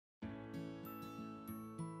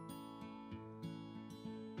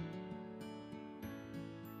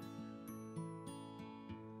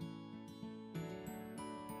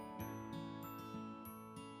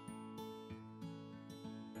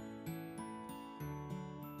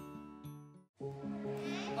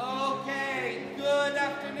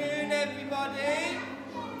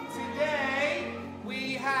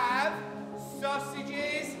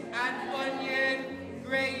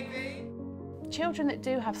children that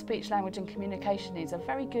do have speech, language and communication needs are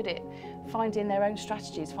very good at finding their own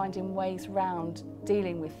strategies, finding ways round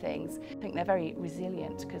dealing with things. I think they're very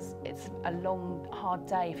resilient because it's a long, hard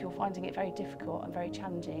day if you're finding it very difficult and very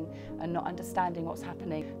challenging and not understanding what's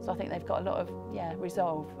happening. So I think they've got a lot of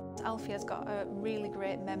resolve. Alfie has got a really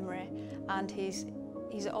great memory and he's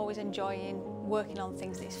always enjoying working on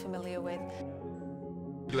things that he's familiar with.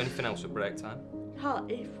 Do anything else at break time? Hot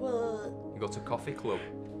chocolate. You go to coffee club?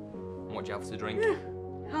 And what do you have to drink?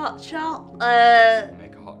 Hot chocolate.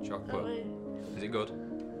 Make a hot chocolate. Is it good?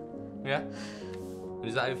 Yeah? And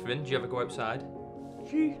is that everything? Do you ever go outside?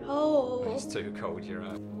 Too cold. It's too cold, you're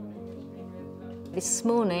right. This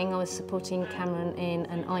morning I was supporting Cameron in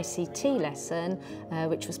an ICT lesson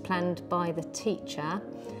which was planned by the teacher.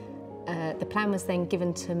 The plan was then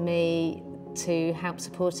given to me to help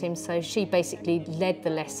support him, so she basically led the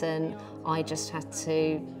lesson. I just had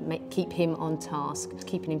to keep him on task,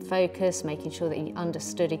 keeping him focused, making sure that he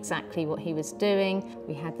understood exactly what he was doing.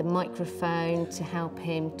 We had the microphone to help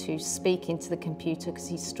him to speak into the computer because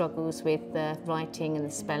he struggles with the writing and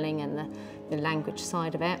the spelling and the language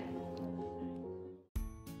side of it.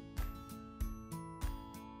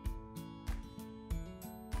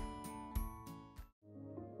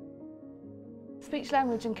 Speech,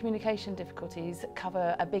 language and communication difficulties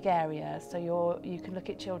cover a big area, so you can look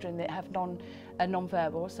at children that have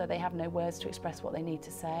non-verbal, so they have no words to express what they need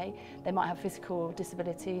to say. They might have physical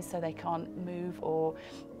disabilities, so they can't move or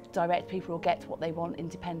direct people or get what they want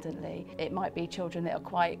independently. It might be children that are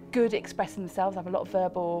quite good at expressing themselves, have a lot of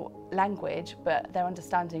verbal language, but their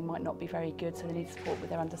understanding might not be very good, so they need support with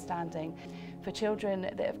their understanding. For children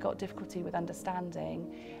that have got difficulty with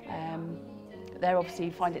understanding, they obviously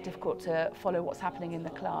find it difficult to follow what's happening in the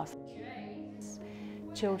class.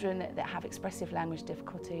 Children that have expressive language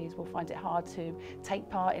difficulties will find it hard to take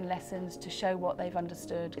part in lessons, to show what they've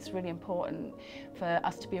understood. It's really important for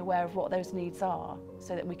us to be aware of what those needs are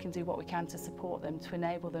so that we can do what we can to support them, to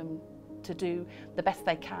enable them to do the best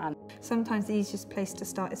they can. Sometimes the easiest place to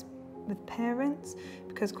start is with parents,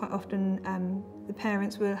 because quite often the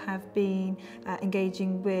parents will have been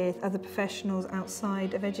engaging with other professionals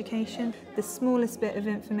outside of education. The smallest bit of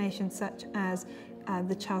information, such as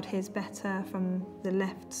the child hears better from the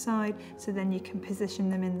left side, so then you can position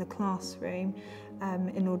them in the classroom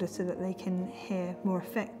in order so that they can hear more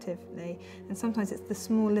effectively. And sometimes it's the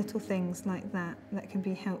small little things like that that can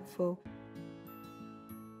be helpful.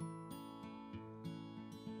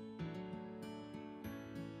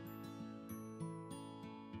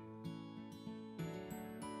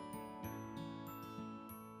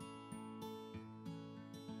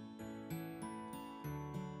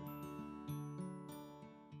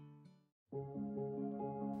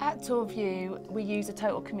 At TourView, we use a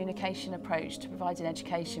total communication approach to providing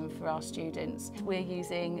education for our students. We're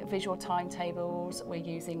using visual timetables, we're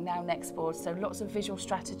using now next boards, so lots of visual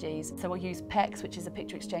strategies. So we'll use PECS, which is a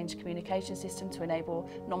picture exchange communication system, to enable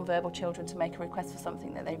non-verbal children to make a request for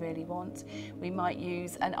something that they really want. We might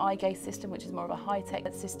use an eye gaze system, which is more of a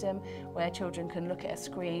high-tech system, where children can look at a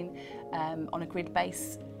screen on a grid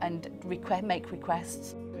base and make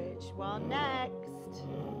requests. Which one next?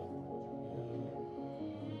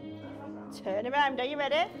 Turn around, are you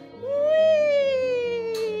ready? Whee!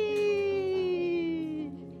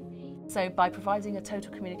 So by providing a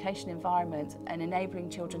total communication environment and enabling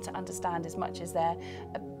children to understand as much as their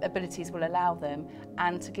abilities will allow them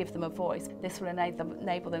and to give them a voice, this will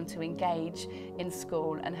enable them to engage in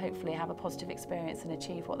school and hopefully have a positive experience and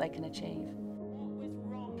achieve what they can achieve.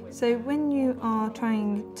 So when you are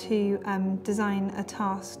trying to design a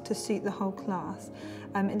task to suit the whole class,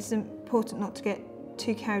 it's important not to get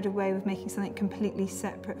too carried away with making something completely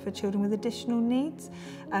separate for children with additional needs,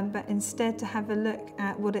 but instead to have a look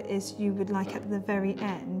at what it is you would like at the very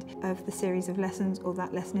end of the series of lessons, or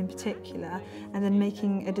that lesson in particular, and then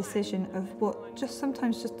making a decision of what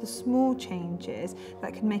sometimes just the small changes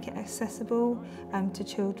that can make it accessible to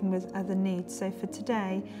children with other needs. So for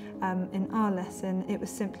today, in our lesson, it was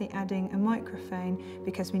simply adding a microphone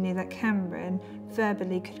because we knew that Cameron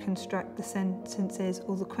verbally could construct the sentences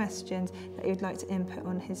or the questions that he would like to input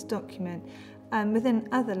on his document. Within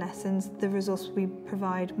other lessons, the resource we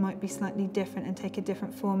provide might be slightly different and take a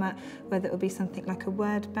different format, whether it will be something like a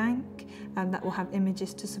word bank that will have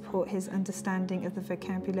images to support his understanding of the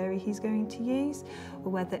vocabulary he's going to use,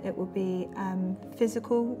 or whether it will be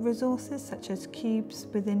physical resources such as cubes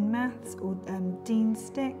within maths or Dean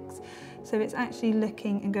sticks. So it's actually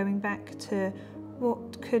looking and going back to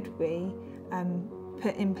what could we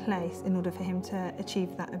put in place in order for him to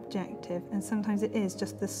achieve that objective, and sometimes it is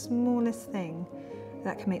just the smallest thing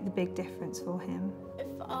that can make the big difference for him. If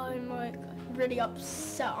I'm like really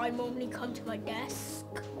upset, I normally come to my desk,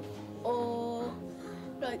 or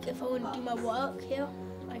like if I want to do my work here,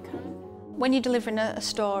 I can. When you're delivering a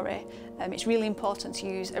story, it's really important to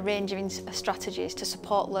use a range of strategies to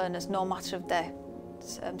support learners no matter of their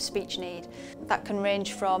speech need. That can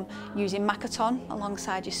range from using Makaton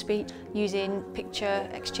alongside your speech, using picture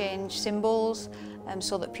exchange symbols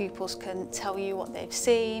so that pupils can tell you what they've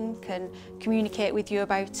seen, can communicate with you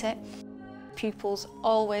about it. Pupils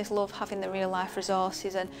always love having the real life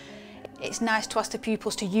resources, and it's nice to ask the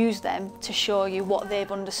pupils to use them to show you what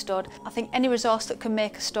they've understood. I think any resource that can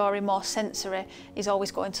make a story more sensory is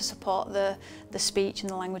always going to support the speech and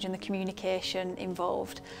the language and the communication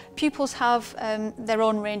involved. Pupils have their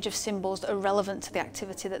own range of symbols that are relevant to the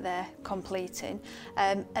activity that they're completing,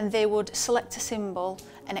 and they would select a symbol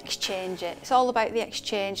and exchange it. It's all about the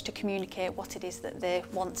exchange to communicate what it is that they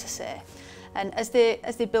want to say. And as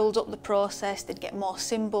they build up the process, they'd get more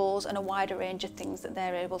symbols and a wider range of things that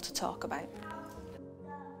they're able to talk about.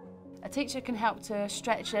 A teacher can help to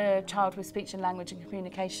stretch a child with speech and language and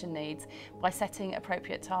communication needs by setting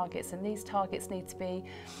appropriate targets, and these targets need to be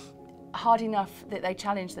hard enough that they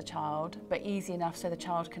challenge the child, but easy enough so the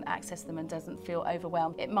child can access them and doesn't feel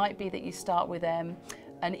overwhelmed. It might be that you start with an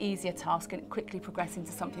easier task and quickly progress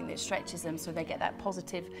into something that stretches them so they get that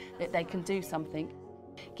positive that they can do something.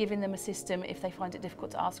 Giving them a system, if they find it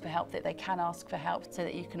difficult to ask for help, that they can ask for help so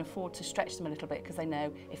that you can afford to stretch them a little bit, because they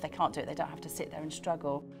know if they can't do it, they don't have to sit there and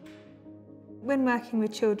struggle. When working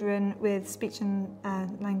with children with speech and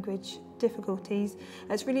language difficulties,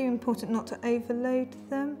 it's really important not to overload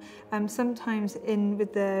them. Sometimes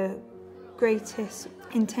with the greatest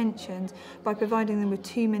intentions, by providing them with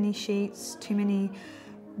too many sheets, too many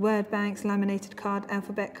word banks, laminated card,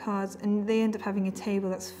 alphabet cards, and they end up having a table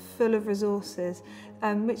that's full of resources,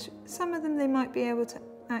 which some of them they might be able to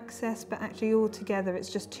access, but actually altogether it's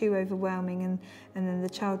just too overwhelming, and then the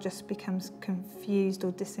child just becomes confused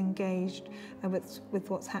or disengaged with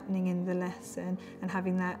what's happening in the lesson, and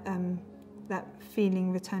having that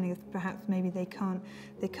feeling returning of perhaps maybe they can't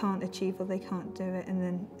achieve or they can't do it, and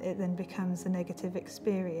then it then becomes a negative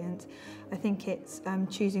experience. I think it's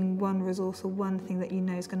choosing one resource or one thing that you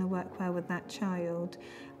know is going to work well with that child,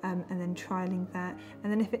 and then trialling that,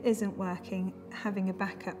 and then if it isn't working, having a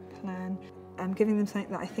backup plan. Giving them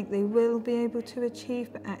something that I think they will be able to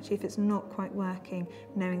achieve, but actually if it's not quite working,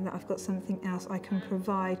 knowing that I've got something else I can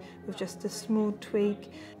provide with just a small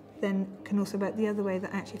tweak. Then can also work the other way,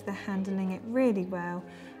 that actually if they're handling it really well,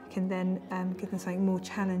 can then give them something more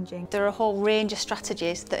challenging. There are a whole range of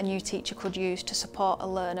strategies that a new teacher could use to support a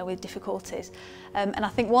learner with difficulties, and I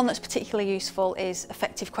think one that's particularly useful is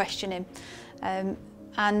effective questioning,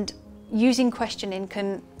 and using questioning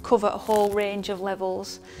can cover a whole range of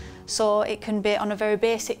levels. So it can be on a very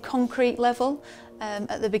basic concrete level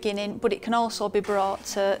at the beginning, but it can also be brought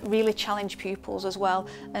to really challenge pupils as well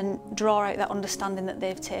and draw out that understanding that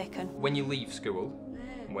they've taken. When you leave school,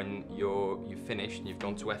 when you've finished and you've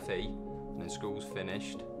gone to FE and then school's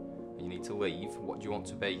finished and you need to leave, what do you want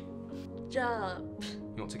to be? Job.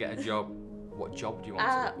 You want to get a job? What job do you want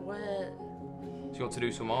to At be? work. So you want to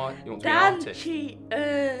do some art? You want to Dance be an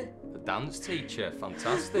artist? teacher. A dance teacher,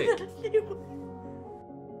 fantastic.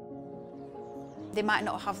 They might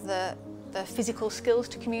not have the physical skills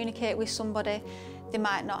to communicate with somebody. They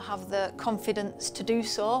might not have the confidence to do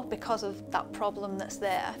so because of that problem that's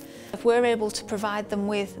there. If we're able to provide them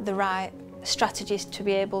with the right strategies to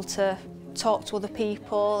be able to talk to other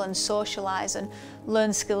people and socialise and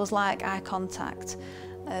learn skills like eye contact,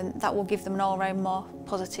 that will give them an all-round more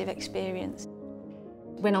positive experience.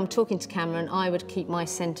 When I'm talking to Cameron, I would keep my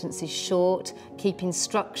sentences short, keep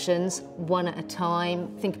instructions one at a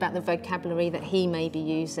time, think about the vocabulary that he may be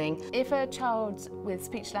using. If a child with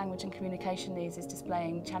speech, language and communication needs is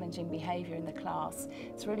displaying challenging behaviour in the class,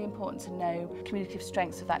 it's really important to know communicative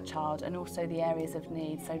strengths of that child and also the areas of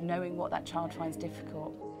need, so knowing what that child finds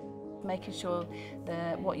difficult. Making sure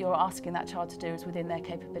that what you're asking that child to do is within their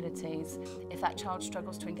capabilities. If that child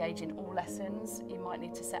struggles to engage in all lessons, you might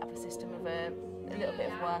need to set up a system of a little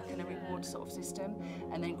bit of work and a reward sort of system,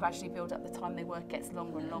 and then gradually build up. The time they work gets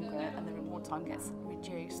longer and longer and the reward time gets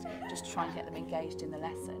reduced, just to try and get them engaged in the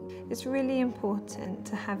lesson. It's really important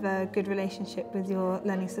to have a good relationship with your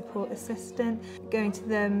learning support assistant, going to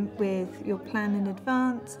them with your plan in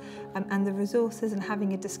advance and the resources, and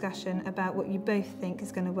having a discussion about what you both think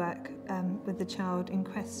is going to work with the child in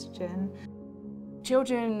question.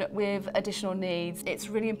 Children with additional needs, it's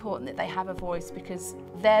really important that they have a voice because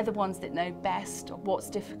they're the ones that know best what's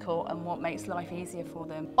difficult and what makes life easier for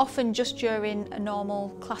them. Often just during a normal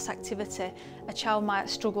class activity, a child might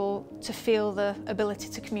struggle to feel the ability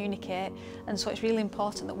to communicate, and so it's really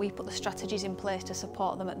important that we put the strategies in place to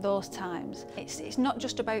support them at those times. It's not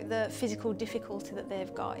just about the physical difficulty that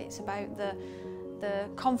they've got, it's about the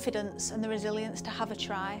confidence and the resilience to have a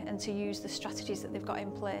try and to use the strategies that they've got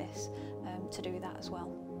in place to do that as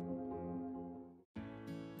well.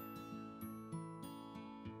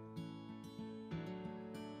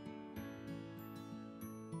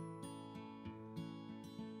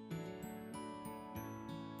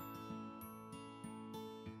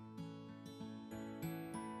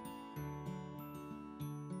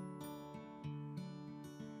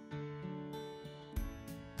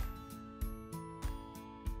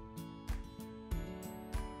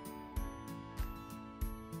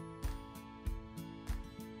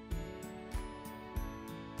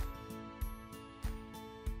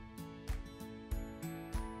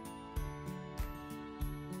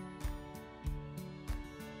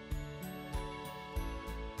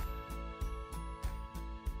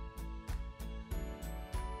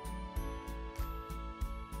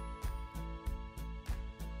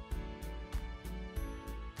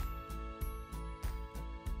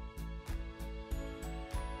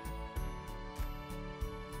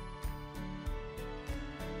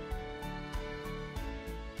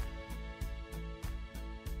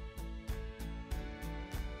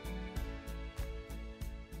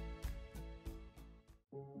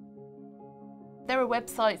 There are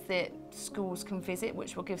websites that schools can visit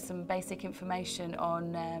which will give some basic information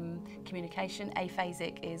on communication.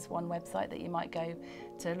 Aphasic is one website that you might go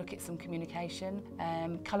to look at some communication.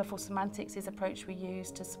 Colourful semantics is an approach we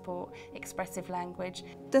use to support expressive language.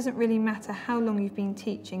 It doesn't really matter how long you've been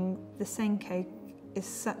teaching, the SENCO is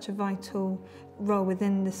such a vital role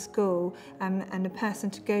within the school and a person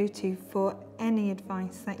to go to for any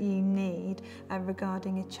advice that you need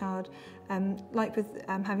regarding a child. Like with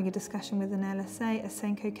having a discussion with an LSA, a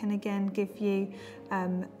SENCO can again give you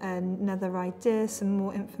another idea, some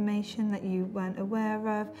more information that you weren't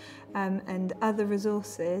aware of, and other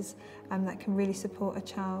resources that can really support a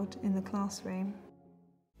child in the classroom.